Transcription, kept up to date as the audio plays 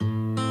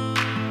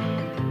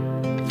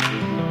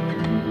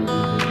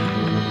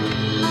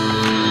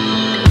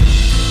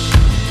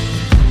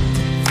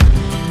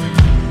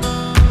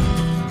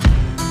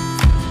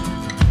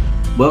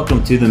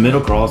Welcome to the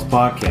Middle Cross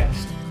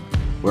Podcast,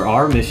 where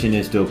our mission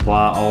is to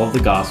apply all of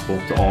the gospel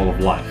to all of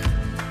life.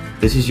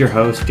 This is your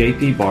host,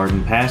 J.P.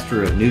 Barden,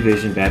 pastor of New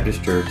Vision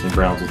Baptist Church in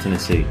Brownsville,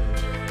 Tennessee.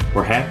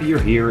 We're happy you're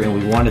here, and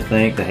we want to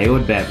thank the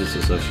Haywood Baptist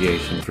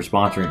Association for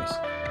sponsoring us.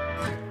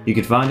 You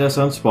can find us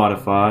on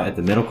Spotify at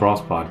the Middle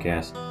Cross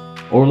Podcast,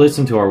 or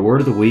listen to our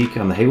Word of the Week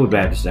on the Haywood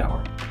Baptist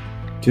Hour.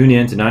 Tune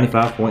in to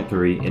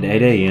 95.3 at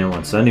 8 a.m.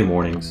 on Sunday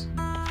mornings.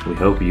 We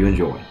hope you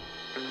enjoy.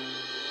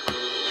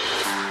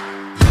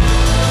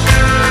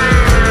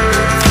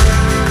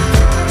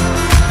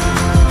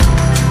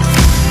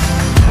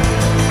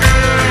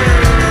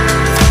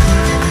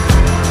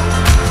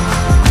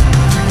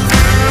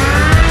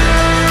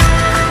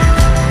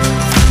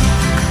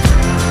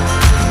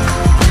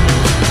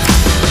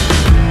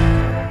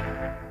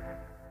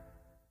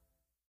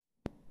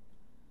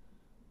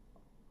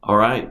 All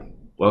right,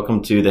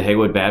 welcome to the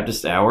Haywood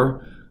Baptist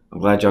Hour. I'm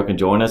glad y'all can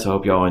join us. I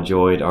hope y'all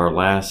enjoyed our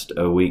last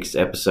week's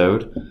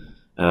episode.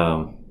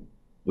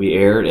 We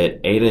aired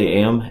at 8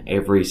 a.m.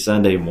 every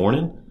Sunday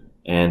morning,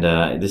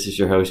 and this is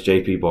your host,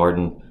 J.P.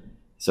 Barden.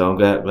 So I'm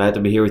glad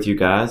to be here with you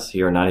guys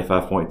here on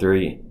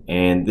 95.3.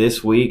 And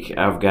this week,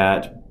 I've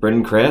got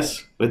Brennon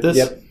Kress with us.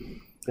 Yep.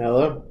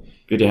 Hello.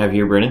 Good to have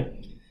you here,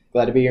 Brennon.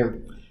 Glad to be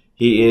here.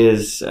 He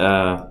is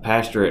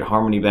pastor at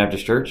Harmony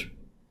Baptist Church.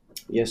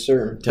 Yes,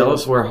 sir. Tell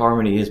us where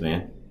Harmony is,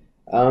 man.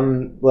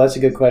 Well, that's a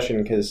good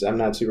question because I'm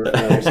not super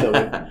familiar still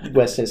with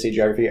West Tennessee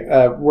geography.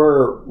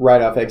 We're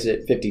right off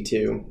exit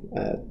 52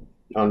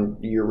 on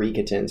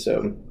Eurekaton,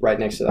 so right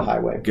next to the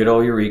highway. Good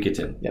old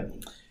Eurekaton. Yep.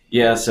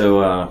 Yeah,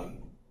 so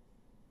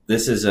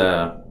this is,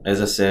 as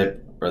I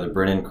said, Brother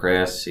Brennon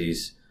Kress.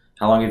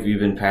 How long have you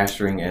been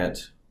pastoring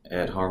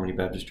at Harmony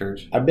Baptist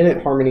Church? I've been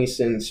at Harmony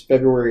since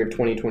February of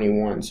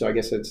 2021, so I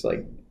guess it's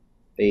like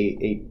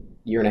a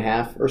year and a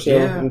half or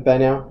so by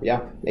now.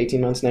 Yeah, 18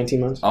 months, 19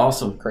 months.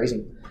 Awesome.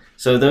 Crazy.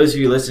 So those of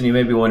you listening, you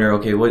may be wondering,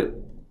 okay, what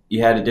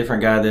you had a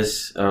different guy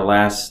this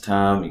last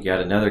time. You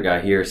got another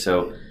guy here.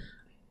 So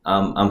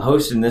I'm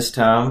hosting this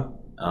time.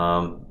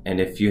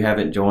 And if you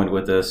haven't joined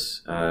with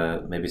us,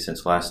 maybe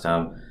since last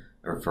time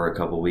or for a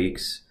couple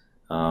weeks,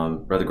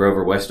 Brother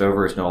Grover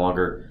Westover is no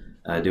longer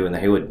doing the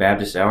Haywood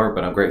Baptist Hour,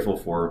 but I'm grateful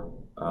for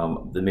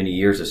the many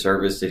years of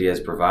service that he has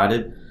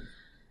provided.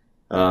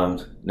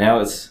 Now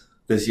it's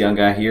this young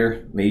guy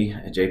here, me,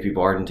 J.P.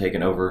 Barden,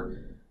 taking over.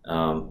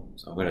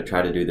 So I'm going to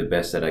try to do the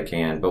best that I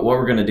can. But what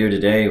we're going to do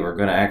today, we're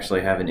going to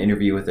actually have an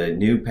interview with a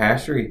new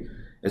pastor,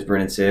 as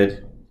Brennan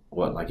said,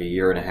 like a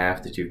year and a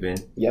half that you've been?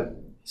 Yep.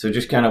 So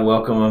just kind of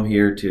welcome him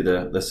here to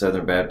the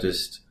Southern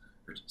Baptist,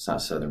 it's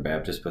not Southern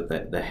Baptist, but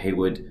the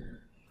Haywood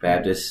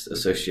Baptist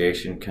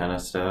Association kind of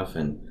stuff,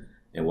 and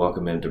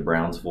welcome him to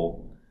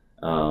Brownsville.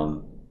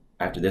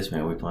 After this,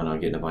 man, we plan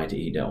on getting a bite to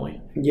eat, don't we?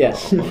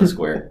 Yes. Up on the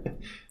square.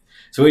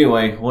 So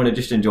anyway, I want to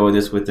just enjoy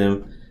this with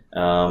them.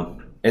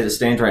 As it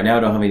stands right now, I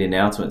don't have any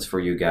announcements for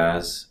you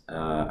guys.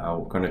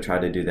 I'm going to try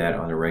to do that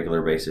on a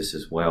regular basis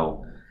as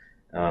well.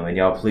 And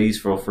y'all,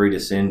 please feel free to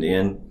send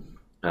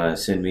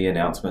me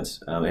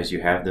announcements as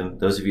you have them.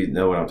 Those of you that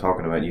know what I'm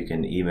talking about, you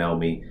can email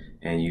me,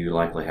 and you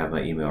likely have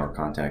my email or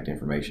contact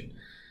information.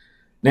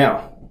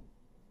 Now,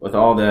 with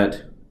all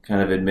that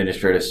kind of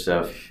administrative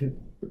stuff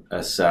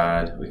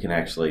aside, we can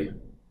actually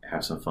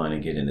have some fun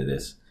and get into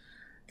this.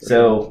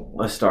 So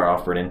let's start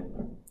off,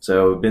 Brennan.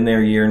 So been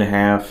there a year and a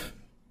half.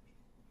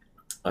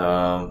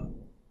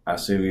 I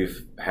assume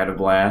you've had a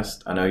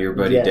blast. I know your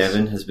buddy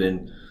Devin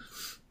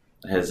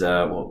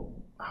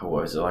what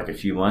was it, like a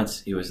few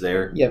months he was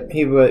there? Yep.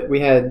 We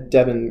had Brother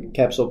Devin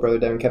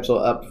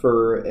Kepsel up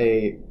for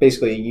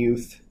basically a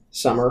youth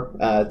summer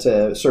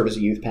to serve as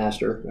a youth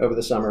pastor over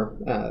the summer,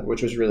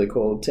 which was really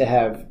cool to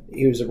have.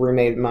 He was a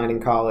roommate of mine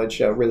in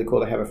college. Really cool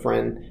to have a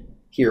friend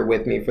here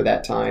with me for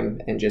that time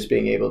and just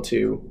being able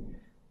to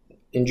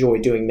enjoy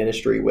doing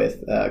ministry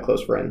with a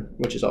close friend,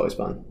 which is always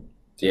fun.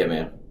 Yeah,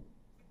 man.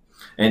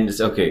 And it's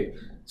okay.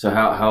 So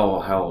how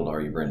old are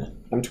you,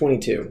 Brendan? I'm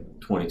 22.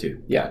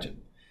 22. Yeah. Gotcha.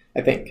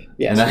 I think.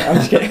 Yes. I'm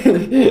just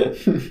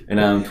kidding.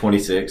 And I'm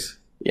 26.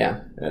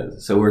 Yeah.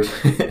 So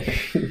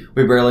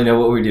we barely know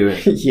what we're doing.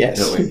 Yes.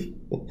 Don't we?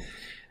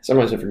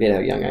 Sometimes I forget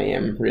how young I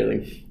am,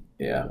 really.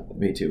 Yeah,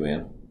 me too,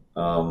 man.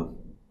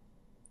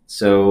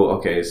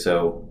 So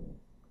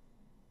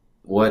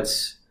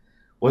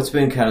what's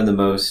been kind of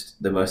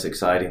the most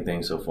exciting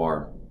thing so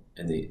far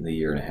in the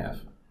year and a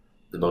half?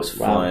 The most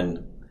fun.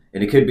 Wow.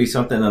 And it could be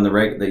something on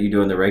that you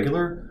do on the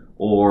regular,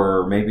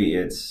 or maybe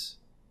it's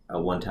a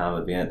one-time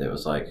event that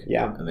was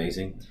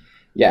amazing.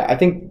 Yeah, I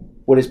think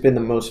what has been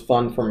the most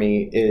fun for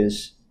me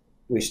is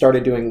we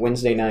started doing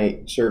Wednesday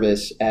night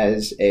service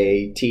as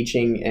a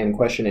teaching and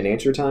question and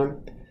answer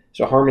time.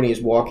 So Harmony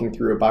is walking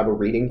through a Bible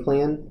reading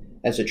plan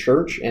as a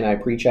church, and I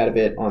preach out of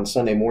it on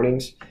Sunday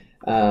mornings.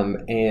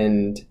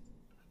 And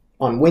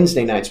on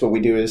Wednesday nights, what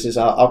we do is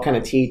I'll kind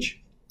of teach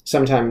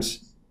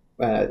sometimes.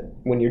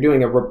 When you're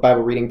doing a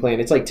Bible reading plan,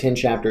 it's like 10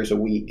 chapters a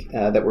week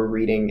that we're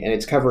reading, and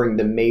it's covering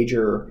the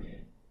major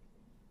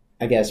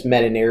I guess,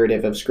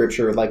 meta-narrative of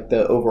Scripture, like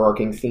the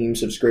overarching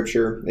themes of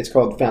Scripture. It's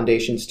called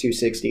Foundations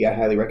 260. I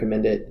highly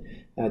recommend it.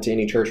 to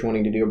any church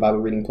wanting to do a Bible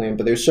reading plan.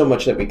 But there's so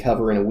much that we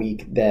cover in a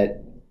week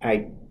that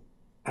I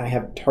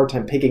have a hard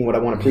time picking what I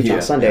want to preach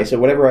on Sunday. Yeah. So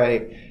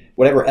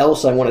whatever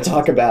else I want to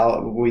talk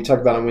about, we talk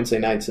about on Wednesday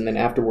nights, and then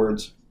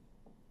afterwards,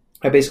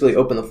 I basically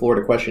open the floor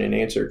to question and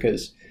answer,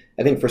 because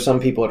I think for some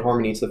people at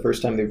Harmony, it's the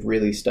first time they've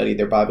really studied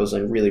their Bibles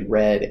and really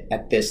read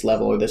at this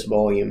level or this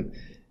volume.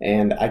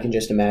 And I can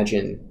just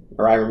imagine,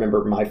 or I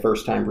remember my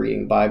first time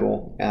reading the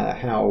Bible,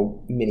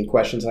 how many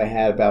questions I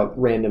had about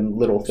random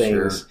little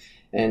things. Sure.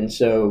 And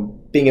so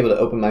being able to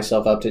open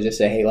myself up to just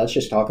say, hey, let's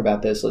just talk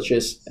about this. Let's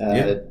just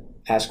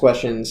ask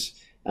questions.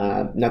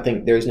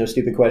 There is no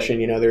stupid question.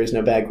 There is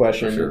no bad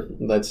question. Sure.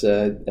 Let's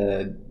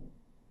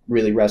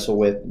really wrestle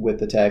with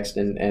the text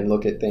and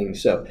look at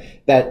things. So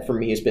that for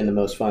me has been the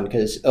most fun,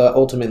 because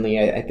ultimately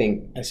I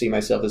think I see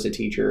myself as a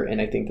teacher,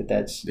 and I think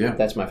that's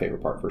my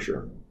favorite part for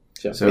sure.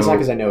 So it's not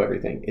because I know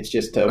everything. It's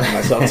just to open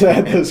myself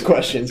to those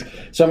questions.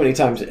 So many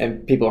times,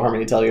 and people at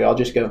Harmony tell you, I'll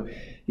just go,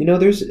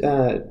 here's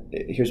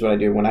what I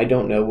do. When I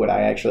don't know what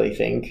I actually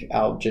think,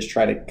 I'll just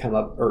try to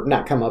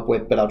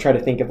but I'll try to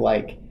think of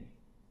like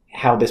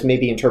how this may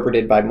be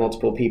interpreted by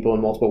multiple people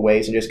in multiple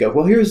ways, and just go,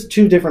 well, here's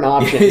two different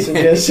options, and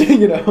just,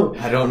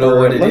 I don't know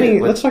what it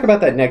is. Let's talk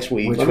about that next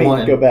week. Let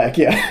me go back.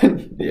 Yeah.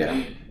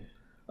 Yeah.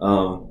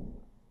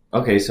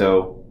 Okay.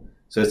 So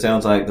it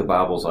sounds like the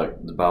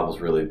Bible's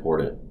really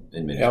important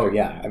in ministry. Oh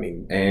yeah. I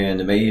mean,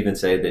 and it may even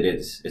say that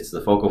it's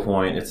the focal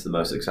point. It's the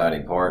most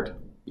exciting part.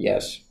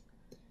 Yes.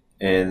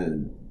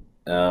 And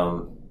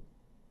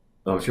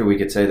I'm sure we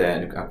could say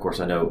that. And of course,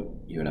 I know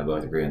you and I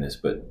both agree on this,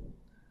 but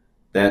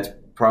that's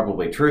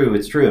probably true.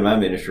 It's true in my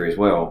ministry as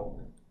well,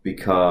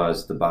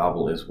 because the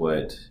Bible is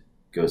what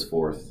goes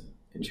forth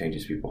and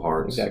changes people's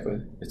hearts.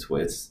 Exactly.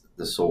 It's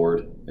the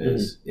sword,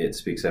 as it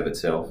speaks of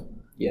itself.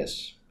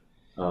 Yes.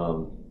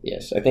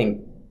 Yes. I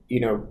think,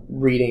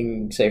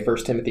 reading, say, 1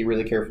 Timothy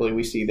really carefully,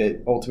 we see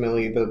that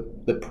ultimately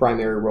the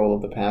primary role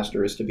of the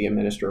pastor is to be a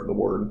minister of the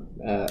word.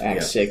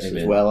 Acts 6 Amen.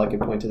 As well. I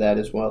could point to that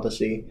as well to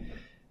see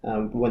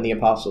when the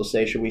apostles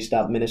say, should we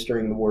stop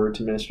ministering the word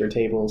to minister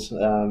tables?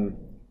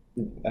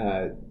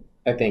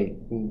 I think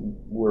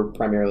we're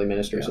primarily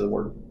ministers of the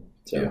word.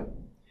 So,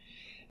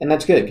 and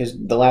that's good, because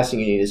the last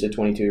thing you need is a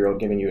 22-year-old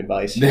giving you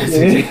advice.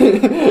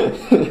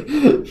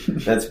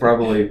 That's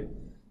probably.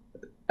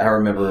 I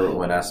remember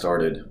when I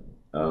started.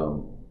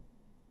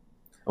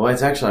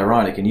 It's actually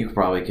ironic, and you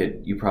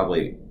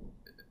probably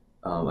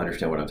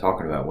understand what I'm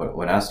talking about.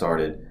 When I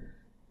started,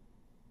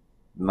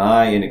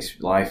 my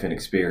life and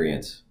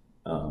experience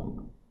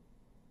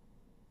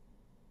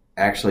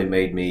actually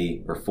made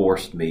me, or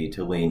forced me,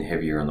 to lean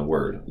heavier on the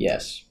Word.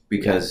 Yes.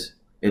 Because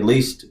at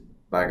least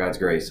by God's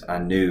grace, I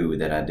knew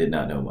that I did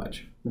not know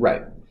much.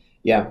 Right.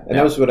 Yeah. And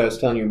that was what I was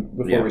telling you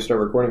before we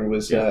started recording,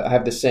 was I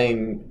have this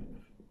saying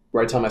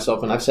where I tell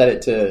myself, and I've said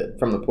it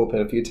from the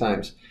pulpit a few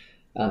times,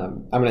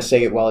 I'm going to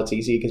say it while it's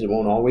easy, because it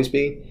won't always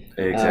be.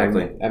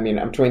 Exactly.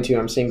 I'm 22,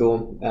 I'm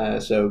single,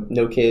 so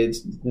no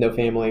kids, no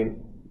family.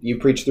 You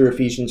preached through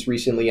Ephesians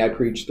recently. I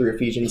preached through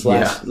Ephesians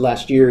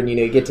last year, and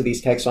you get to these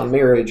texts on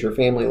marriage or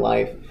family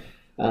life.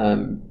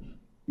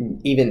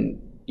 Even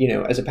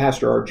as a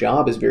pastor, our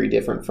job is very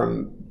different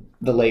from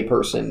the lay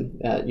person,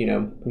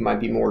 who might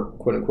be more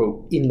quote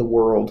unquote in the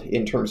world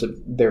in terms of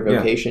their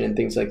vocation and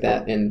things like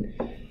that. And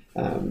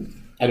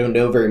I don't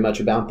know very much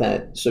about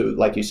that. So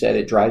like you said,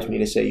 it drives me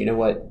to say, you know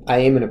what, I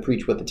am going to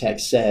preach what the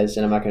text says,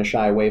 and I'm not going to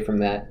shy away from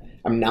that.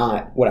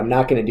 What I'm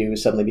not going to do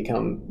is suddenly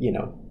become,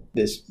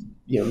 this,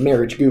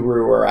 marriage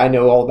guru, or I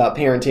know all about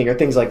parenting or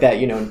things like that,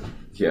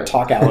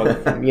 talk out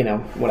of,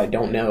 what I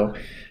don't know.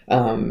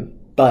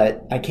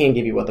 But I can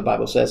give you what the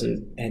Bible says,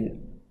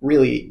 and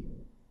really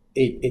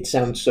it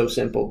sounds so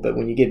simple, but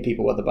when you give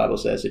people what the Bible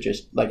says, it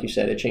just, like you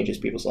said, it changes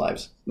people's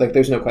lives. Like,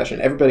 there's no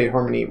question. Everybody at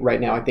Harmony right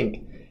now, I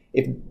think,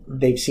 if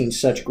they've seen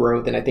such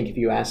growth, and I think if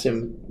you ask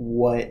them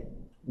what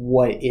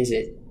is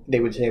it,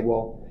 they would say,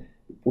 well,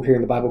 we're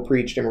hearing the Bible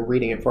preached and we're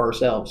reading it for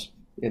ourselves.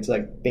 It's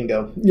like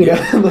bingo.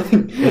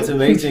 It's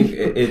amazing.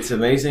 It's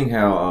amazing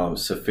how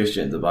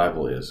sufficient the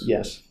Bible is.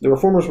 Yes, the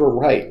reformers were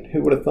right.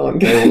 Who would have thought?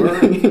 They were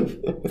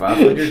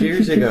 500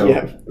 years ago.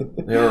 Yeah.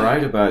 They were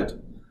right about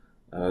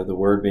the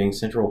word being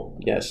central.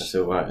 Yes,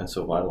 so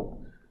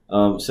vital.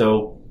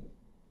 So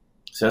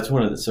that's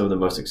one of some of the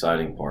most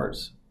exciting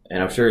parts.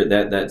 And I'm sure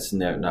that's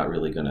not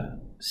really going to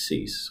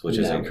cease, which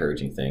is an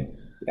encouraging thing.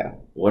 Yeah.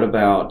 What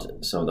about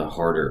some of the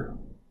harder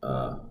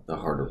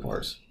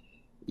parts?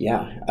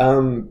 Yeah.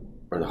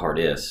 Or the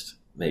hardest,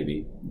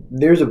 maybe.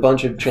 There's a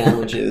bunch of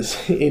challenges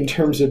in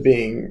terms of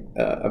being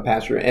a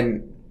pastor.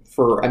 And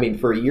for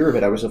a year of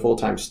it, I was a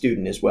full-time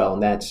student as well.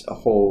 And that's a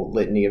whole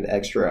litany of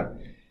extra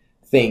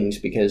things,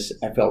 because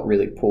I felt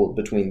really pulled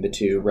between the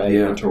two, right?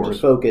 Yeah, in terms of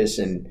focus,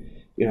 and,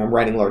 I'm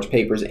writing large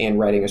papers and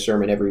writing a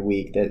sermon every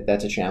week.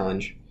 That's a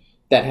challenge.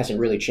 That hasn't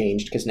really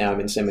changed, because now I'm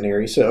in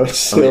seminary, so it's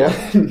still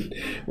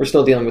we're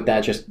still dealing with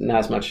that, just not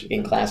as much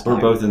in class time.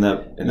 We're both in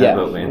that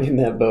boat, man. In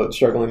that boat,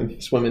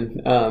 struggling,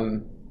 swimming.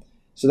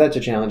 So that's a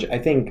challenge. I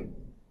think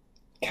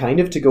kind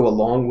of to go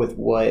along with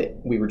what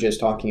we were just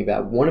talking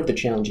about, one of the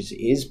challenges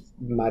is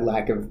my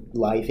lack of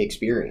life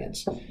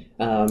experience.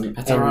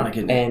 That's ironic,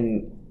 isn't it?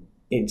 And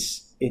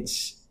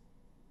it's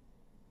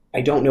I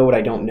don't know what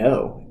I don't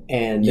know.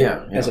 And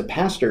as a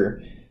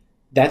pastor,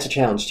 that's a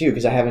challenge too,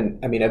 because I've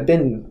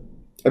been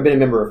a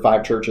member of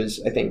 5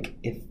 churches. I think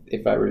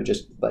if I were to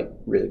just like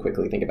really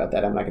quickly think about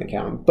that, I'm not going to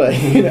count them, but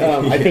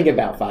I think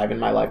about 5 in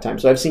my lifetime.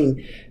 So I've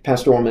seen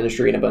pastoral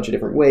ministry in a bunch of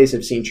different ways.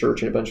 I've seen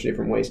church in a bunch of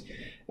different ways.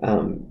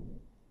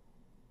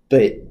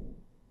 But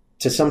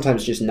to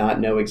sometimes just not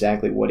know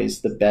exactly what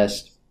is the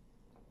best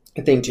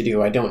thing to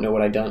do. I don't know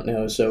what I don't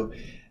know. So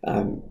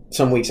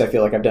some weeks I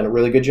feel like I've done a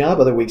really good job.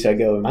 Other weeks I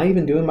go, am I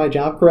even doing my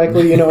job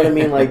correctly? You know what I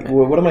mean? Like,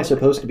 what am I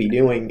supposed to be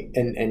doing?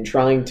 And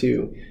trying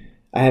to,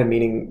 I had a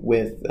meeting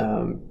with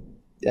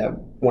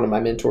one of my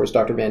mentors,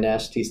 Dr. Van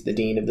Nest. He's the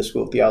dean of the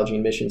School of Theology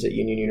and Missions at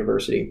Union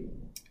University.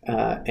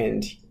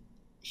 And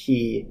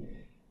he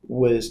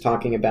was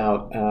talking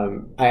about,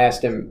 I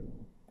asked him,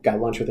 got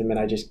lunch with him, and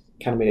I just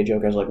kind of made a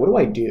joke. I was like, what do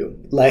I do?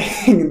 Like,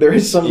 there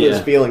is some of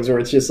those feelings where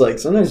it's just like,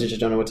 sometimes I just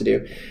don't know what to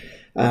do.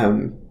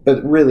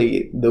 But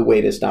really the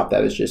way to stop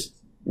that is just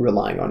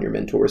relying on your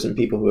mentors and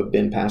people who have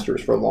been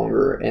pastors for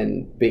longer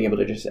and being able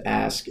to just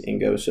ask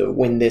and go, so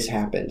when this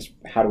happens,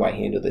 how do I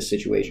handle this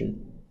situation?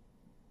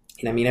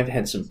 And I mean, I've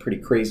had some pretty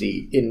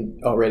crazy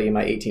already in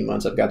my 18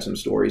 months. I've got some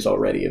stories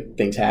already of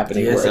things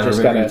happening where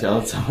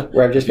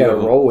I've just got to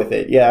roll with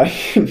it. Yeah.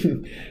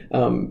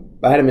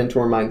 I had a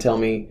mentor of mine tell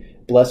me,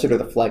 blessed are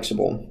the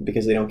flexible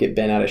because they don't get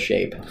bent out of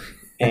shape.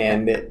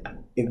 And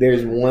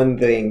there's one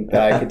thing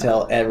that I could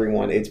tell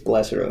everyone, it's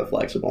blessed are the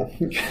flexible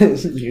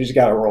because you just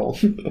got to roll.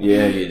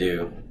 Yeah, you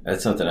do.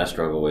 That's something I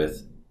struggle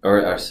with,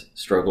 or I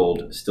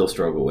still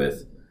struggle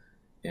with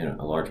in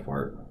a large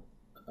part.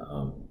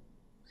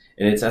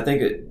 And I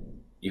think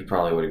you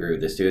probably would agree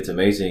with this too. It's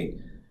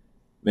amazing.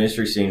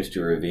 Ministry seems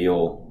to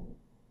reveal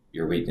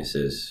your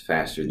weaknesses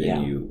faster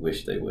than you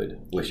wish it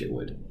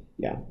would.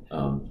 Yeah.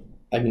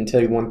 I can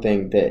tell you one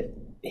thing that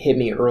hit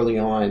me early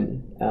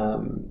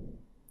on.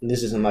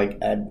 This isn't like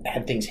I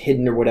had things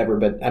hidden or whatever,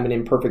 but I'm an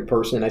imperfect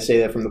person. I say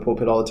that from the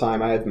pulpit all the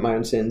time. I have my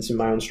own sins and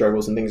my own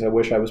struggles and things I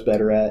wish I was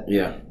better at.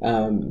 Yeah.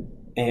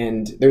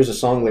 And there's a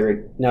song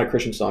lyric, not a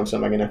Christian song, so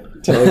I'm not going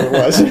to tell you what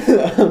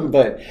it was.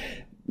 But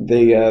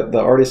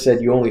the artist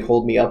said, "You only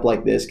hold me up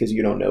like this because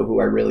you don't know who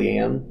I really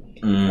am."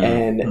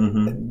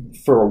 And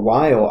for a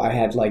while, I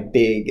had like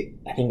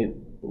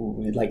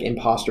like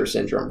imposter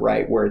syndrome,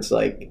 right? Where it's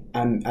like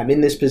I'm in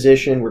this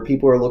position where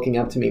people are looking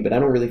up to me, but I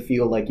don't really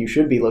feel like you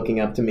should be looking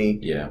up to me.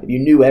 Yeah. If you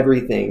knew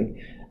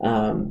everything.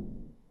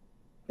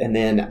 And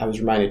then I was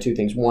reminded of 2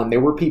 things. One, there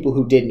were people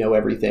who did know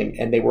everything,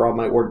 and they were on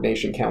my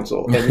ordination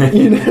council, and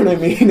you know what I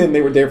mean. And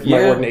they were there for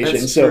my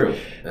ordination, so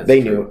they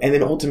knew. And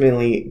then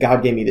ultimately,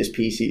 God gave me this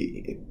peace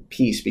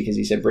because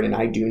He said, "Brennon,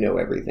 I do know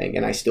everything,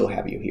 and I still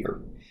have you here."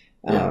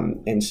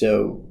 And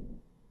so.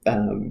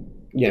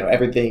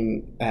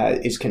 Everything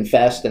is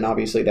confessed, and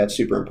obviously that's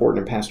super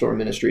important in pastoral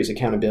ministry is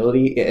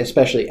accountability,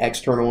 especially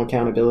external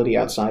accountability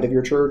outside of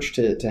your church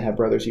to have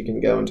brothers you can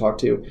go and talk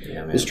to.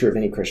 Yeah, it's true of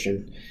any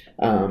Christian.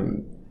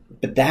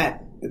 But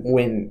that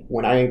when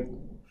I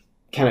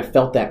kind of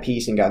felt that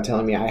peace and God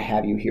telling me I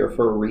have you here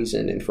for a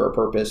reason and for a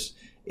purpose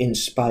in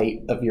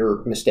spite of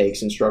your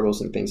mistakes and struggles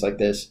and things like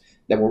this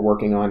that we're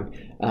working on,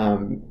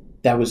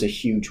 that was a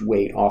huge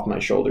weight off my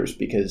shoulders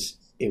because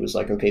it was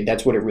like, okay,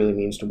 that's what it really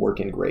means to work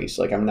in grace.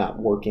 Like I'm not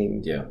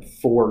working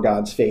for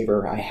God's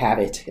favor. I have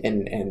it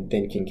and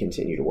then can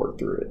continue to work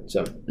through it.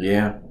 So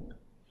yeah.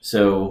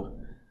 So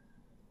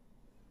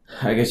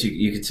I guess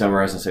you could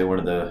summarize and say one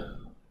of the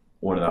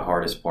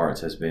hardest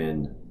parts has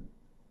been,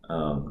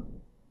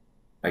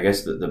 I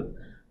guess the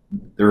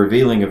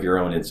revealing of your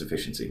own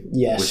insufficiency.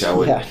 Yes. Which I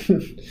would,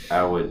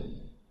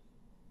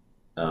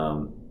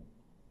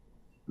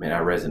 I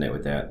resonate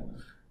with that.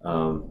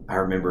 I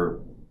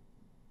remember.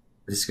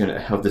 I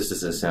hope this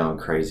doesn't sound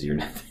crazy or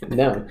nothing.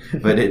 No.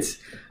 But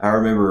I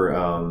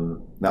remember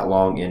not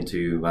long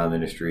into my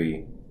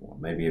ministry,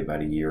 maybe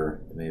about a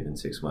year, it may have been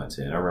 6 months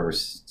in, I remember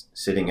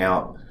sitting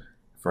out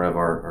in front of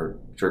our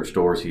church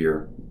doors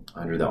here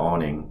under the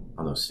awning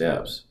on those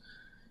steps.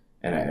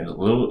 And I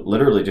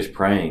literally just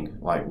praying,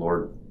 like,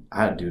 Lord,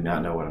 I do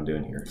not know what I'm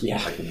doing here.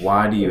 Yeah. Like,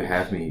 why do you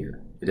have me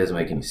here? It doesn't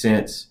make any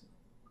sense.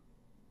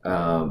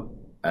 I'm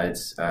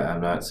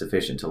not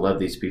sufficient to love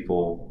these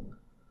people.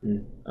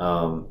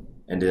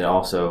 And then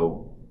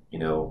also,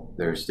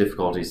 there's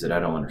difficulties that I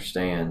don't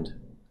understand.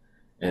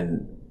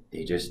 And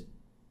He just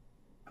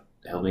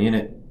held me in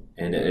it.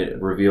 And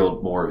it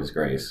revealed more of His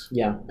grace.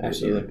 Yeah,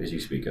 absolutely. As you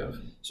speak of.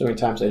 So many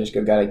times I just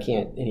go, God, I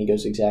can't. And He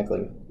goes,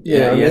 exactly.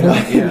 Yeah,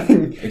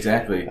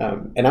 exactly.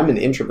 And I'm an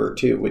introvert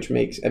too, which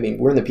makes,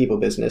 we're in the people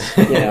business,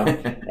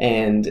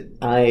 and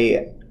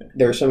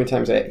there are so many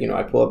times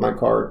I pull up my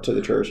car to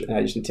the church and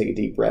I just take a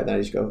deep breath and I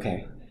just go,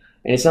 okay.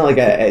 And it's not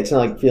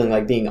like feeling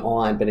like being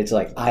on, but it's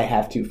like I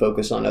have to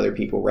focus on other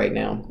people right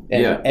now.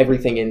 And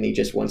everything in me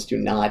just wants to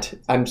not.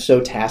 I'm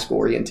so task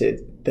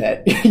oriented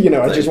that I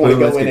just want to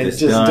go in and just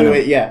do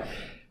it. Yeah.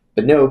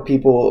 But no,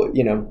 people,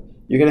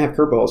 You're going to have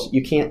curveballs.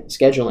 You can't,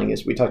 scheduling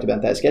is, we talked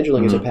about that.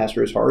 Scheduling as a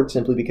pastor is hard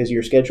simply because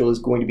your schedule is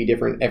going to be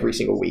different every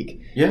single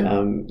week. Yeah.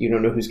 You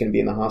don't know who's going to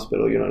be in the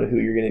hospital. You don't know who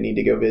you're going to need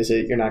to go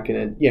visit. You're not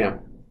going to,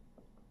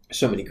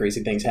 so many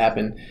crazy things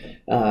happen.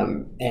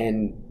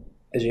 And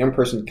as a young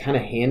person, kind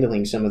of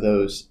handling some of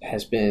those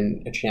has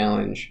been a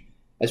challenge,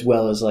 as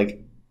well as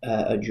like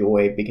a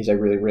joy, because I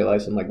really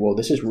realized I'm like, well,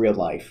 this is real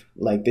life.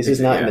 Like, this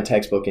is not in the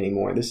textbook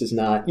anymore. This is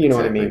not, you know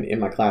what I mean, in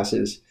my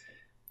classes.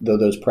 Though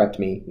those prepped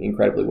me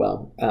incredibly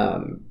well.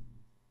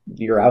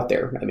 You're out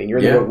there. I mean, you're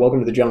in the, welcome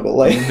to the jungle.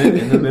 Like,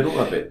 in the middle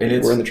of it.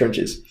 And we're in the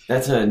trenches.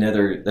 That's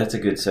a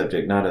good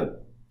subject.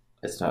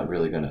 It's not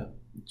really going to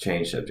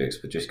change subjects,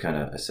 but just kind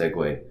of a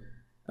segue.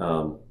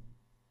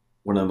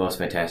 One of the most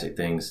fantastic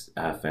things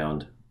I've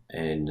found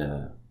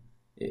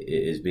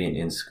is being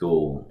in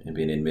school and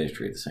being in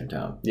ministry at the same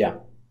time. Yeah.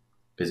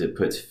 Because it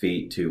puts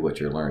feet to what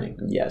you're learning.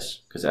 Yes.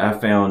 Because I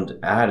found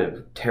I had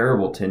a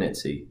terrible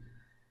tendency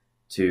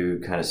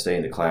to kind of stay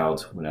in the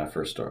clouds when I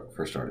first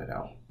started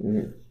out,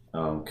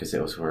 because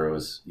that was where I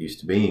was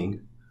used to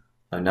being.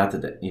 Not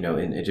that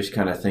and just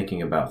kind of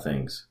thinking about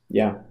things.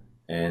 Yeah.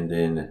 And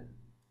then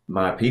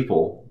my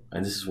people,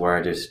 and this is where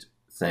I just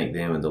thank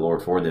them and the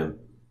Lord for them,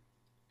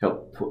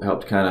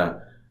 helped kind of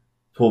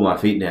pull my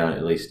feet down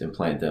at least and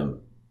plant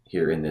them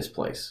here in this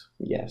place.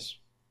 Yes.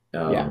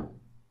 And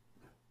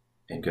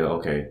go,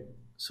 okay,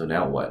 so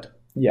now what?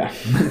 Yeah.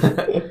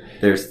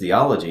 There's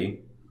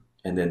theology,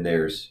 and then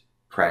there's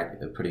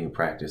putting in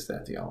practice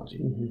that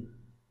theology.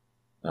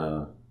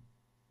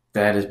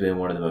 That has been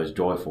one of the most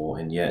joyful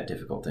and yet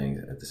difficult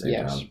things at the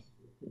same time.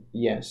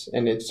 Yes,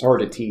 and it's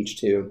hard to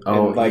teach too.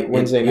 Oh, and like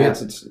Wednesday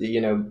nights, it's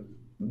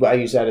I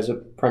use that as a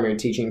primary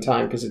teaching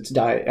time because it's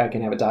I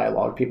can have a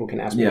dialogue. People can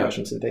ask me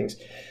questions and things.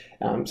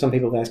 Some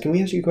people have asked, "Can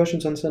we ask you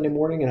questions on Sunday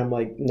morning?" And I'm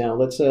like, "No,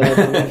 let's."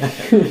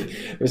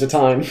 There's a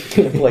time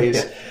and a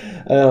place,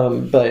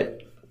 but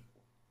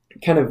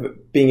kind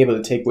of being able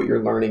to take what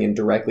you're learning and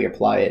directly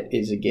apply it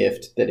is a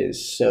gift that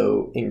is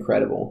so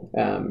incredible.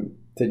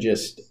 To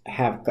just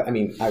have,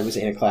 I was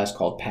in a class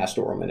called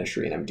pastoral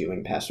ministry, and I'm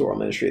doing pastoral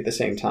ministry at the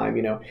same time,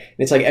 and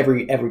it's like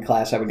every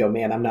class I would go,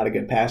 man, I'm not a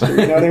good pastor.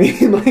 You know what I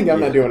mean? Like, I'm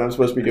not doing what I'm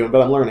supposed to be doing,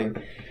 but I'm learning.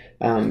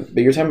 But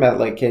you're talking about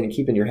like kind of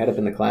keeping your head up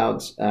in the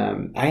clouds.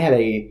 I had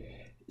a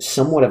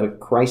somewhat of a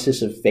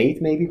crisis of faith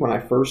maybe when I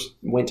first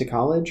went to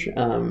college.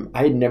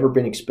 I had never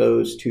been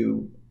exposed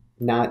to,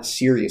 not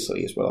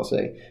seriously is what I'll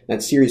say,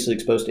 not seriously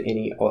exposed to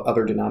any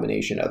other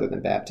denomination other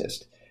than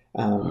Baptist.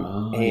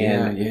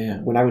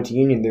 When I went to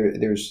Union,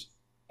 there's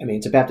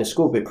it's a Baptist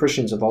school, but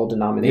Christians of all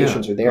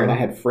denominations are there. And I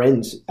had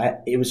friends.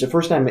 It was the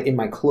first time in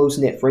my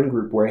close-knit friend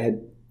group where I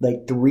had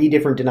like 3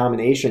 different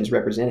denominations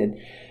represented.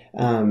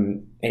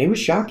 And it was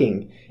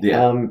shocking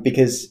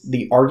because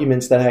the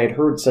arguments that I had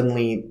heard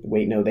suddenly,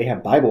 wait, no, they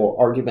have Bible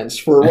arguments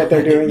for what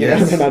they're doing.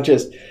 They're not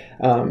just,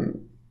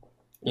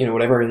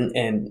 whatever.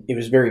 And it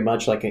was very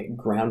much like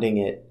grounding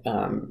it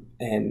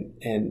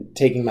and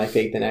taking my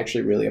faith and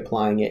actually really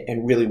applying it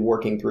and really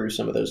working through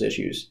some of those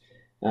issues.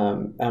 I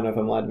don't know if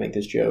I'm allowed to make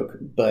this joke,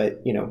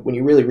 but when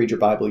you really read your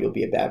Bible, you'll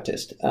be a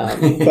Baptist. But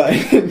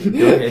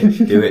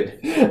do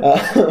it.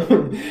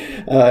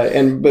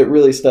 But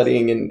really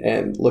studying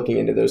and looking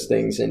into those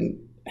things and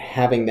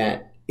having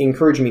that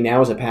encourage me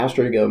now as a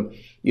pastor to go,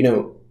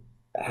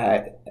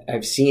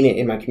 I've seen it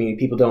in my community.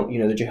 People don't,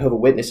 the Jehovah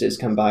Witnesses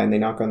come by and they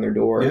knock on their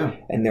door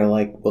and they're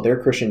like, well,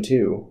 they're Christian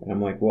too. And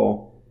I'm like,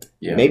 well,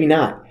 maybe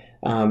not.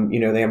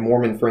 They have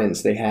Mormon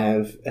friends. They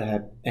have,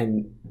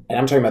 and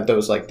I'm talking about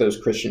those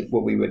Christian,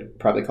 what we would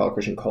probably call a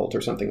Christian cult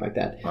or something like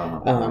that.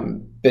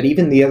 But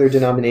even the other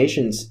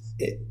denominations,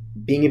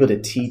 being able to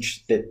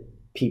teach that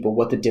people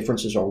what the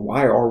differences are.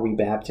 Why are we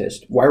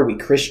Baptist? Why are we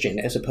Christian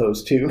as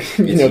opposed to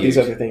these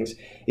other things?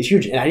 Is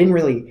huge. And I didn't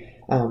really.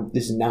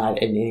 This is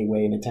not in any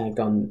way an attack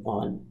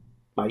on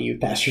my youth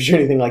pastors or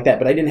anything like that,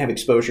 but I didn't have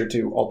exposure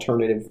to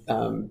alternative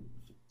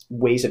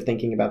ways of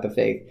thinking about the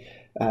faith.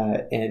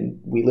 And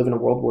we live in a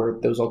world where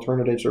those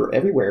alternatives are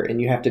everywhere, and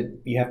you have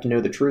to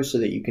know the truth so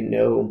that you can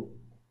know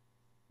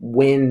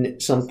when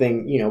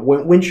something,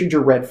 when should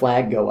your red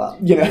flag go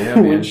up?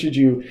 When should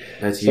you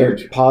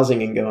start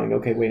pausing and going,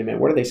 okay, wait a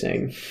minute, what are they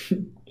saying?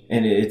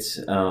 And it's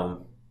that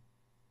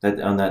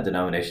on that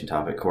denomination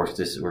topic. Of course,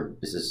 this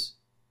is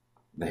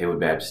the Haywood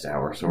Baptist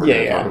Hour, so we're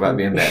going to talk about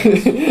being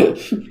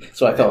Baptist.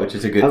 So I felt, which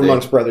is a good thing.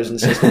 Amongst brothers and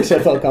sisters, I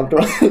felt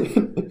comfortable.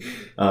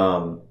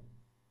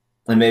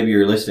 And maybe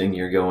you're listening,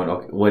 you're going,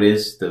 okay, what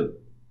is do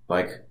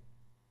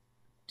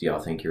y'all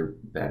think you're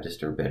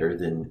Baptist or better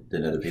than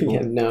other people?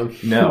 No.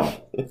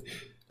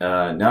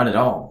 Not at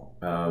all.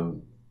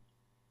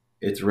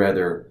 It's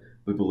rather,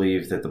 we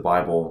believe that the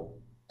Bible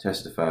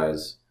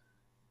testifies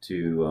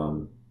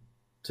to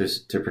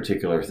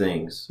particular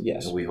things.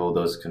 Yes. And we hold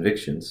those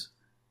convictions.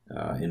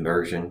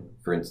 Immersion,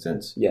 for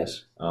instance.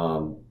 Yes. I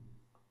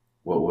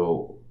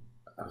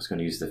was going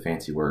to use the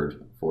fancy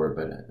word for it,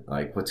 but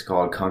like what's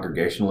called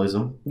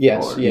congregationalism.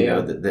 Yes.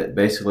 That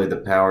basically the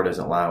power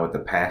doesn't lie with the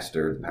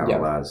pastor, the power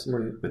lies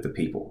with the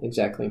people.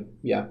 Exactly.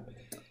 Yeah.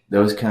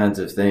 Those kinds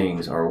of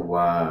things are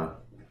why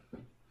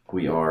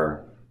we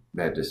are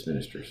Baptist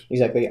ministers.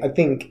 Exactly. I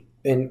think,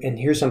 and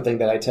here's something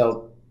that I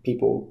tell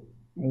people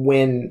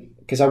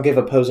because I'll give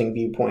opposing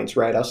viewpoints,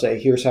 right? I'll say,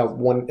 here's how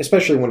one,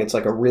 especially when it's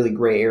like a really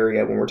gray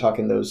area, when we're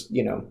talking those,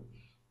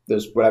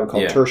 those what I would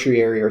call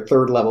tertiary or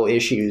third level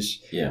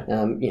issues,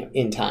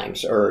 end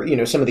times, or,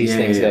 some of these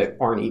things that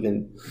aren't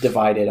even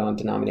divided on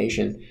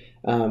denomination.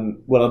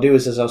 What I'll do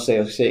is I'll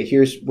say,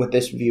 here's what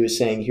this view is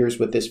saying. Here's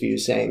what this view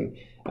is saying.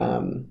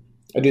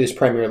 I do this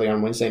primarily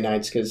on Wednesday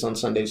nights because on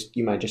Sundays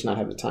you might just not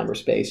have the time or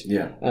space.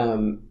 Yeah.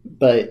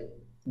 But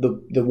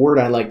the word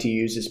I like to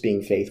use is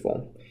being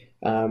faithful.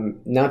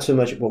 Not so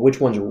much, well,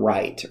 which one's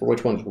right or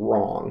which one's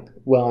wrong?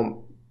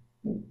 Well,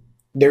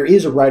 there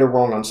is a right or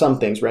wrong on some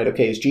things, right?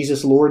 Okay, is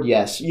Jesus Lord?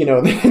 Yes.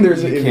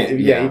 There's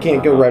you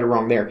can't go right or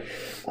wrong there.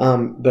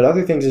 But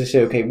other things is to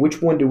say, okay,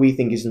 which one do we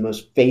think is the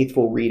most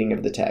faithful reading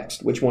of the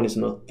text? Which one is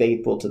the most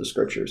faithful to the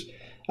scriptures?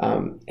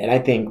 And I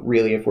think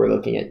really if we're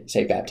looking at,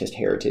 say, Baptist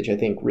heritage, I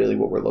think really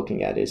what we're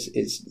looking at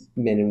is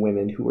men and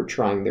women who are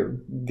trying their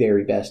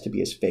very best to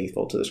be as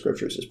faithful to the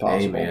scriptures as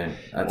possible. Amen.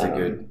 That's a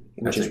good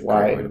which is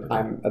why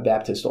I'm a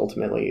Baptist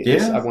ultimately.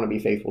 I want to be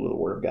faithful to the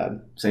Word of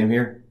God. Same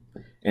here.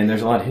 And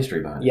there's a lot of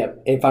history behind it.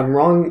 Yep. If I'm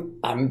wrong,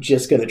 I'm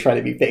just going to try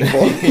to be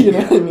faithful. You know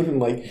what I mean?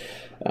 Like,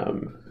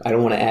 I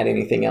don't want to add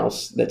anything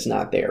else that's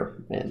not there.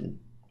 And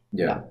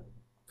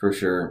for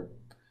sure.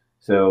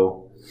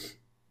 So,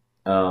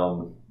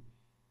 we've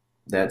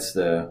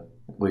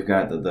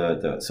got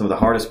the some of the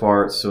hardest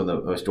parts, some of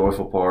the most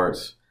joyful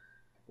parts,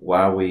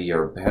 why we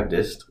are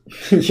Baptist.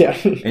 Yeah.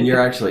 And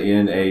you're actually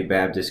in a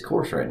Baptist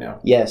course right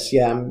now. Yes.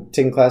 Yeah. I'm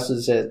taking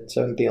classes at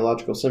Southern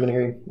Theological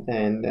Seminary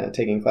and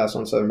taking a class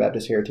on Southern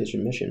Baptist Heritage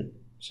and Mission.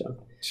 So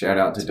shout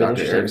out to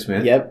Dr. Eric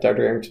Smith. Yep.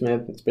 Dr. Eric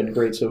Smith. It's been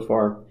great so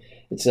far.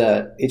 It's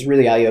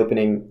really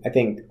eye-opening. I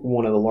think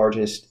one of the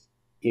largest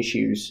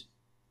issues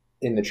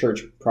in the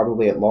church,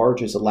 probably at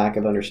large, is a lack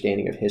of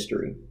understanding of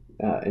history,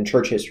 and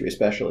church history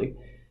especially.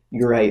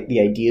 You're right.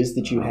 The ideas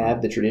that you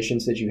have, the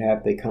traditions that you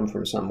have, they come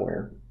from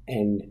somewhere.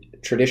 And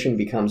tradition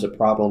becomes a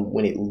problem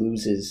when it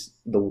loses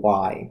the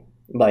why.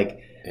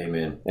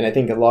 Amen. And I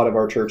think a lot of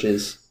our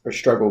churches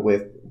struggle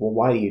with, well,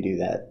 why do you do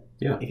that?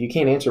 Yeah. If you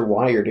can't answer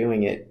why you're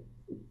doing it,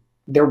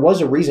 there was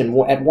a reason.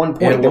 At one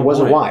point, there was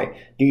a why.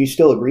 Do you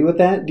still agree with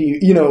that? Do you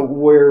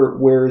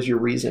where is your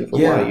reason for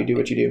why you do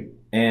what you do?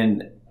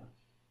 And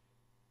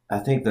I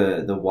think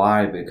the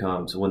why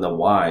becomes, when the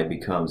why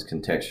becomes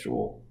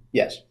contextual.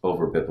 Yes.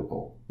 Over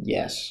biblical.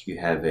 Yes. You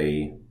have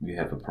a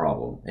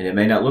problem, and it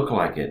may not look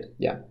like it.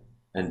 Yeah.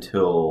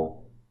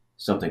 Until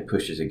something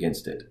pushes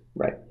against it.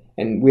 Right.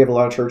 And we have a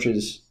lot of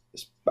churches,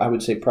 I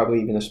would say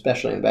probably even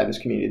especially in the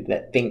Baptist community,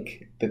 that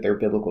think that they're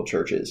biblical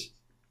churches,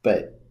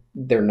 but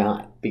they're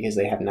not, because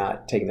they have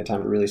not taken the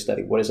time to really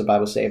study. What does the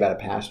Bible say about a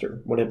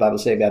pastor? What does the Bible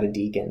say about a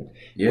deacon?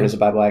 Yeah. What does the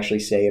Bible actually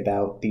say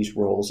about these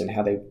roles and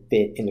how they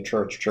fit in the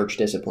church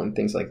discipline,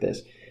 things like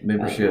this?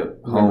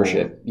 Membership,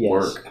 yes,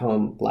 work,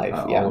 home life,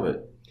 all of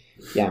it.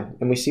 Yeah,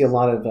 and we see a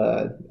lot of,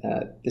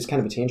 this kind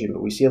of a tangent,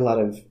 but we see a lot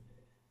of,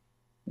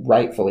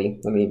 rightfully,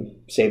 let me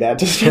say that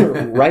to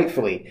start,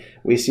 rightfully,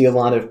 we see a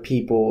lot of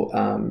people,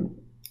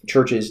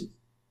 churches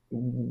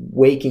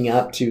waking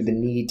up to the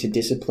need to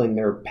discipline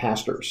their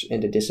pastors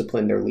and to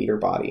discipline their leader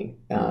body.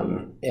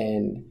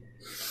 And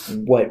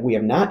what we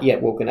have not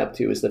yet woken up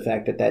to is the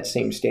fact that that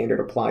same standard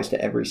applies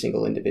to every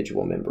single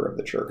individual member of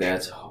the church.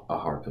 That's a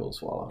hard pill to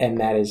swallow. And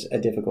that is a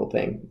difficult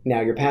thing.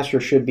 Now, your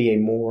pastor should be a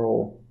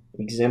moral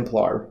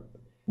exemplar,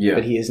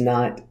 but he is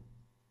not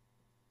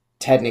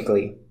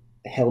technically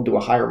held to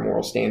a higher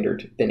moral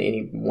standard than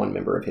any one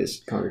member of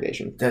his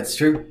congregation. That's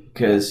true,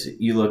 because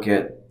you look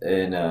at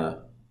in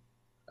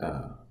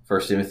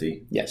 1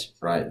 Timothy, yes,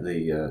 right,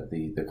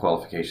 the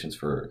qualifications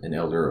for an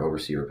elder,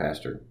 overseer,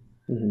 pastor.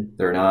 Mm-hmm.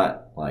 They're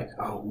not like,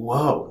 oh,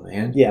 whoa,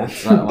 man. Yeah,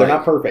 they're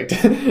not perfect.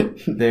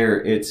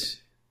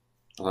 It's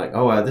like,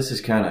 oh, this is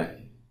kind of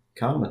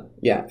common.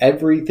 Yeah,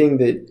 everything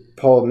that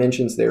Paul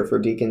mentions there for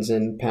deacons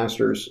and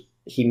pastors,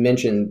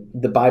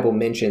 the Bible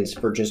mentions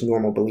for just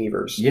normal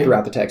believers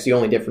throughout the text. The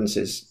only difference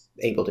is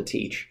able to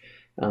teach.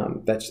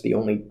 That's the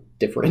only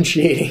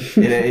differentiating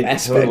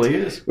aspect. Totally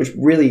is. Which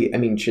really,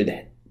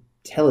 should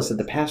tell us that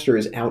the pastor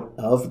is out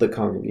of the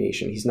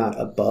congregation. He's not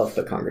above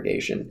the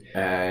congregation.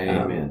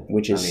 Amen.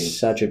 Which is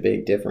such a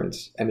big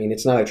difference.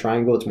 It's not a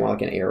triangle. It's more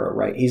like an arrow,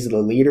 right? He's the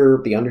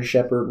leader, the under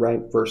shepherd, right?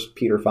 1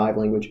 Peter 5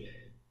 language.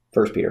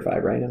 1 Peter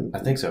 5, right? I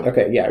think so.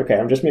 Okay, yeah, okay.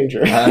 I'm just making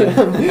sure.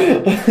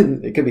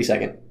 It could be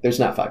second. There's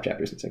not 5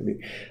 chapters in 2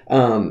 Peter.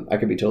 I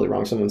could be totally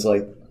wrong. Someone's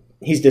like,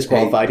 he's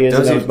disqualified. He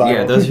doesn't know his Bible.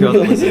 Yeah, those who are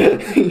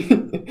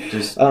listening.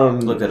 Just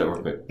look that up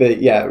real quick.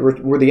 But yeah,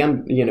 we're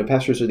the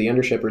pastors are the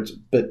under shepherds,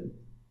 but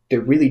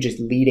they're really just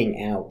leading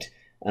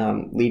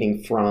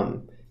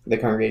from the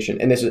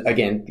congregation. And this is,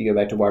 again, you go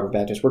back to why we're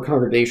Baptist. We're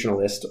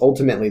Congregationalists.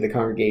 Ultimately, the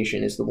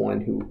congregation is the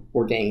one who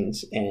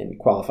ordains and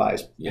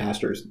qualifies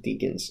pastors,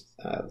 deacons,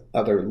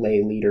 other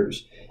lay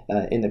leaders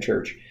in the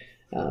church.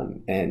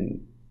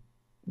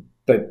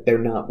 But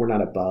we're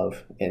not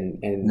above. And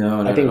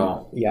no, not at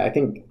all. Yeah, I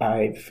think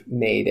I've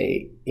made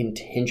a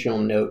intentional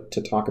note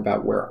to talk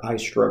about where I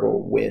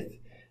struggle with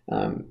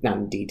Not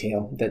in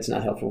detail. That's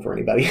not helpful for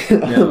anybody.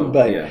 No,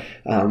 but yeah.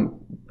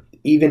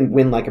 Even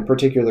when like a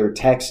particular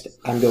text,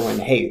 I'm going,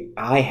 hey,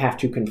 I have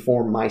to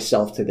conform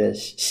myself to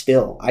this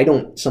still. I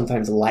don't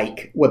sometimes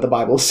like what the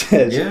Bible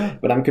says,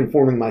 but I'm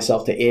conforming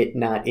myself to it,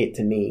 not it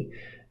to me.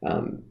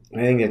 I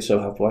think that's so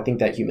helpful. I think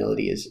that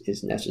humility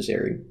is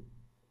necessary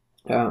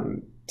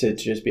to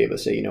just be able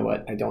to say, you know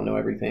what, I don't know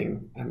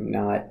everything. I'm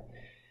not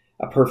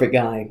a perfect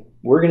guy.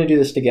 We're going to do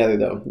this together,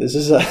 though. This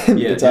is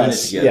it's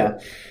us. Yeah.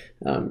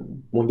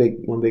 One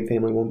big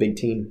family, one big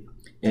team.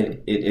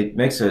 And it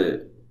makes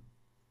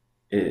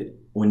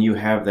when you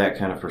have that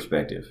kind of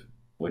perspective,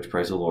 which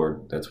praise the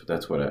Lord,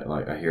 that's what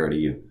I hear out of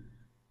you.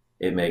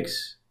 It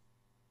makes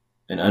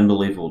an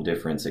unbelievable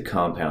difference. It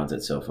compounds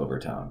itself over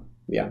time.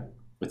 Yeah,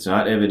 it's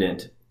not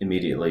evident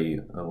immediately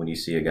when you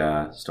see a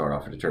guy start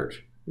off at a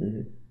church,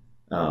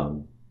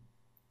 but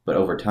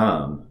over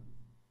time,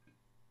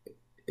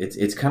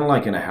 it's kind of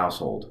like in a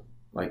household,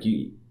 like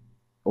you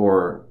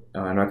or.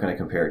 I'm not going to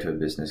compare it to a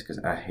business because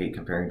I hate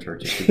comparing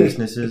churches to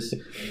businesses.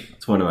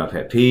 It's one of my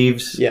pet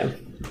peeves. Yeah.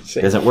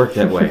 It doesn't work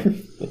that way.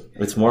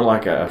 It's more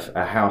like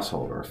a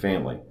household or a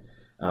family.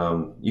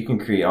 You can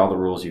create all the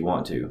rules you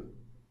want to,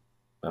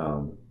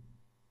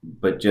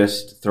 but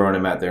just throwing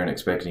them out there and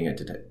expecting it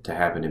to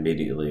happen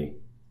immediately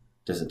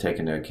doesn't take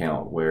into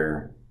account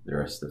where the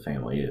rest of the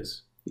family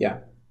is. Yeah.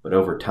 But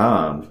over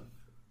time,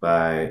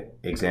 by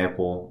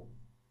example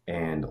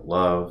and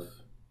love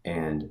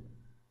and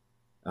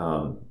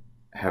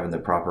having the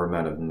proper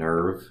amount of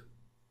nerve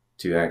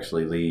to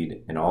actually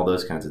lead and all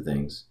those kinds of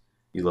things,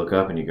 you look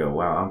up and you go,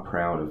 wow, I'm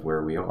proud of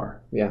where we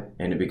are. Yeah.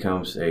 And it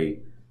becomes a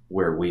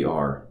where we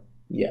are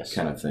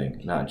kind of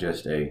thing, not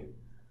just a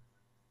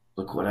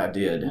look what I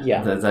did.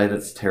 Yeah.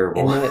 That's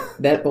terrible. And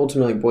that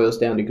ultimately boils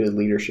down to good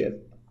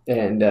leadership.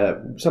 And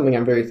something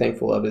I'm very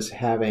thankful of is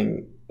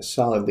having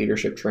solid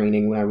leadership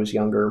training. When I was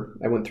younger,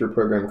 I went through a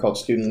program called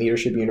Student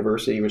Leadership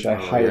University, which I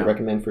highly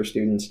recommend for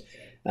students.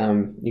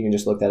 You can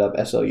just look that up,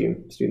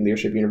 SLU, Student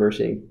Leadership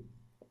University.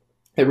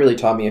 It really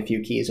taught me a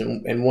few keys,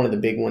 and one of the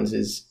big ones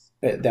is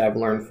that I've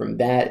learned from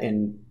that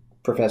and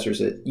professors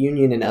at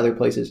Union and other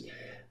places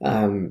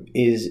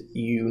is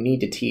you need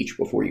to teach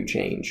before you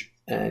change.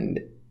 And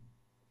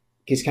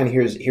because kind of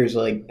here's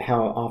like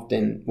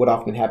what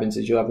often happens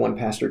is you'll have one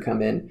pastor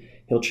come in,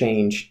 he'll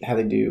change how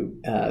they do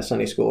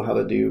Sunday school, how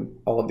they do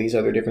all of these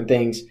other different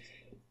things.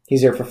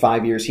 He's there for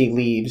 5 years. He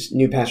leaves.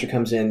 New pastor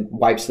comes in,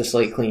 wipes the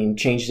slate clean,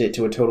 changes it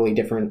to a totally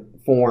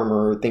different form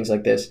or things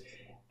like this.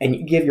 And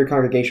you give your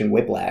congregation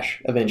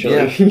whiplash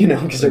eventually,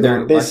 because they're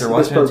going, this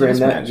program,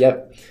 that.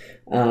 Yep.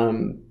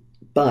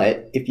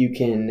 But if you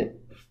can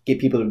get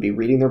people to be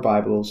reading their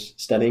Bibles,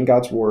 studying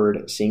God's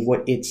Word, seeing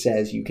what it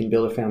says, you can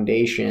build a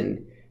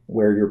foundation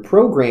where your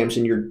programs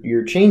and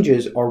your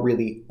changes are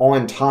really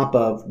on top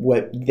of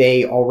what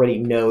they already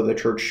know the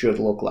church should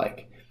look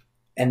like.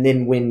 And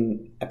then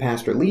when a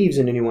pastor leaves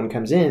and a new one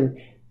comes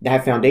in,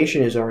 that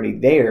foundation is already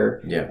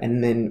there. Yeah.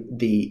 And then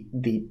the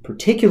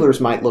particulars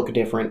might look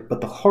different,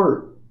 but the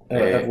heart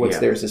of what's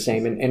there is the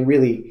same. And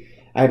really,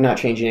 I have not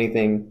changed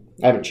anything.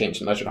 I haven't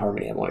changed much at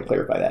Harmony. I want to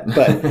clarify that.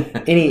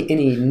 But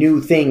any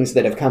new things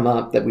that have come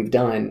up that we've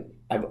done,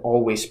 I've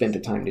always spent the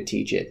time to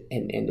teach it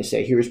and to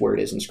say, here's where it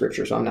is in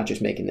Scripture. So I'm not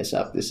just making this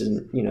up. This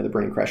isn't, the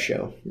Brennon Kress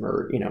show,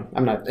 or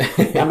I'm not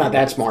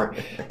that smart.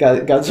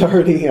 God's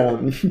already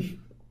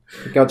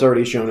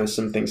shown us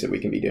some things that we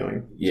can be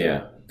doing.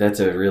 Yeah,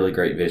 that's a really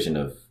great vision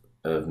of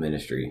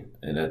ministry,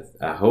 and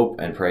I hope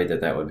and pray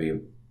that would be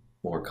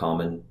more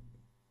common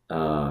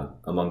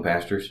among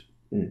pastors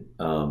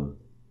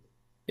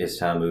as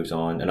time moves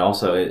on, and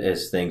also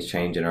as things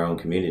change in our own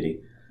community.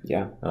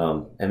 Yeah.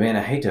 And man,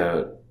 I hate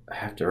to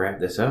have to wrap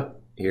this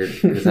up here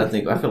because I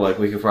feel like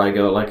we could probably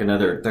go like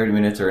another 30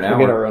 minutes or an hour.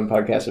 We'll get our own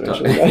podcast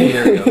eventually.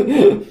 There we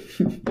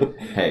go.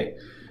 Hey,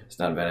 it's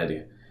not a bad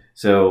idea.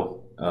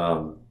 So,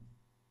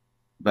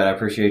 but I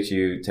appreciate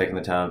you taking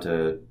the time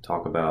to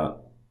talk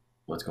about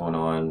what's going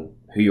on,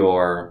 who you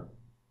are,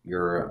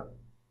 your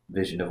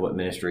vision of what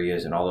ministry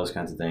is, and all those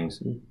kinds of things.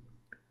 Mm-hmm.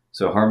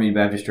 So Harmony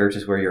Baptist Church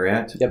is where you're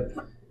at? Yep.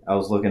 I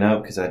was looking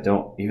up because I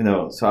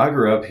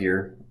grew up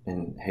here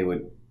in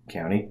Haywood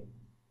County.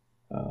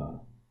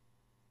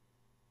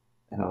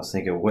 And I was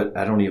thinking,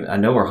 I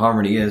know where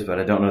Harmony is, but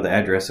I don't know the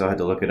address, so I had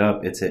to look it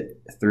up. It's at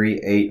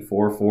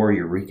 3844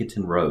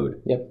 Eurekaton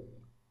Road. Yep.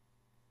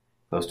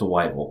 Close to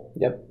Whiteville.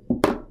 Yep.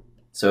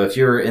 So if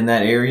you're in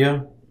that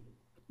area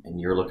and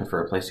you're looking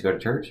for a place to go to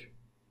church.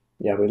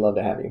 Yeah, we'd love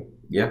to have you.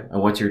 Yeah.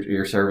 And what's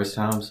your service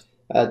times?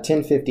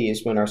 10:50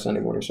 is when our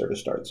Sunday morning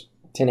service starts.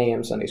 10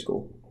 a.m. Sunday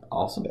school.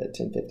 Awesome. At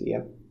 10:50,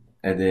 yeah.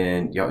 And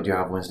then do y'all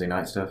have Wednesday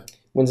night stuff?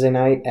 Wednesday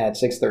night at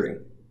 6:30.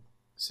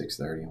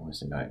 6:30 on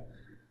Wednesday night.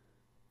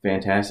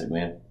 Fantastic,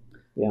 man.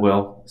 Yeah.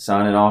 Well,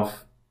 signing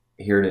off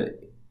here,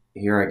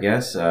 I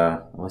guess.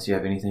 Unless you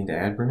have anything to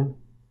add, Brennan.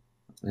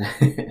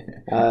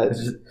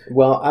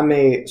 Well,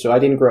 so I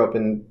didn't grow up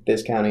in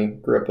this county,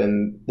 grew up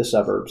in the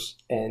suburbs.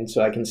 And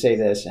so I can say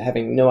this,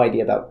 having no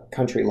idea about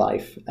country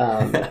life.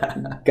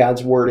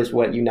 God's word is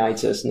what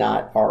unites us,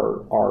 not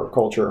our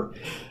culture.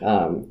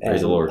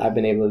 Praise the Lord. I've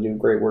been able to do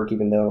great work,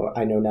 even though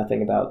I know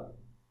nothing about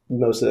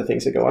most of the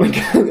things that go on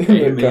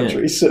in the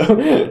country. So,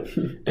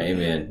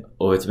 Amen.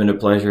 Well, it's been a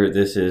pleasure.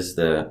 This is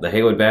the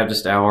Haywood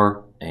Baptist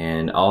Hour,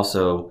 and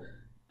also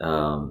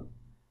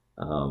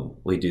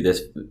we do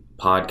this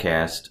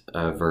podcast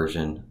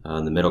version,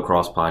 the Middle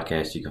Cross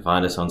podcast. You can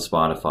find us on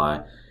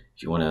Spotify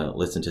if you want to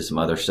listen to some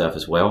other stuff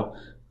as well.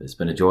 It's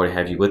been a joy to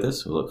have you with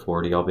us. We look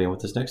forward to y'all being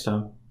with us next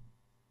time.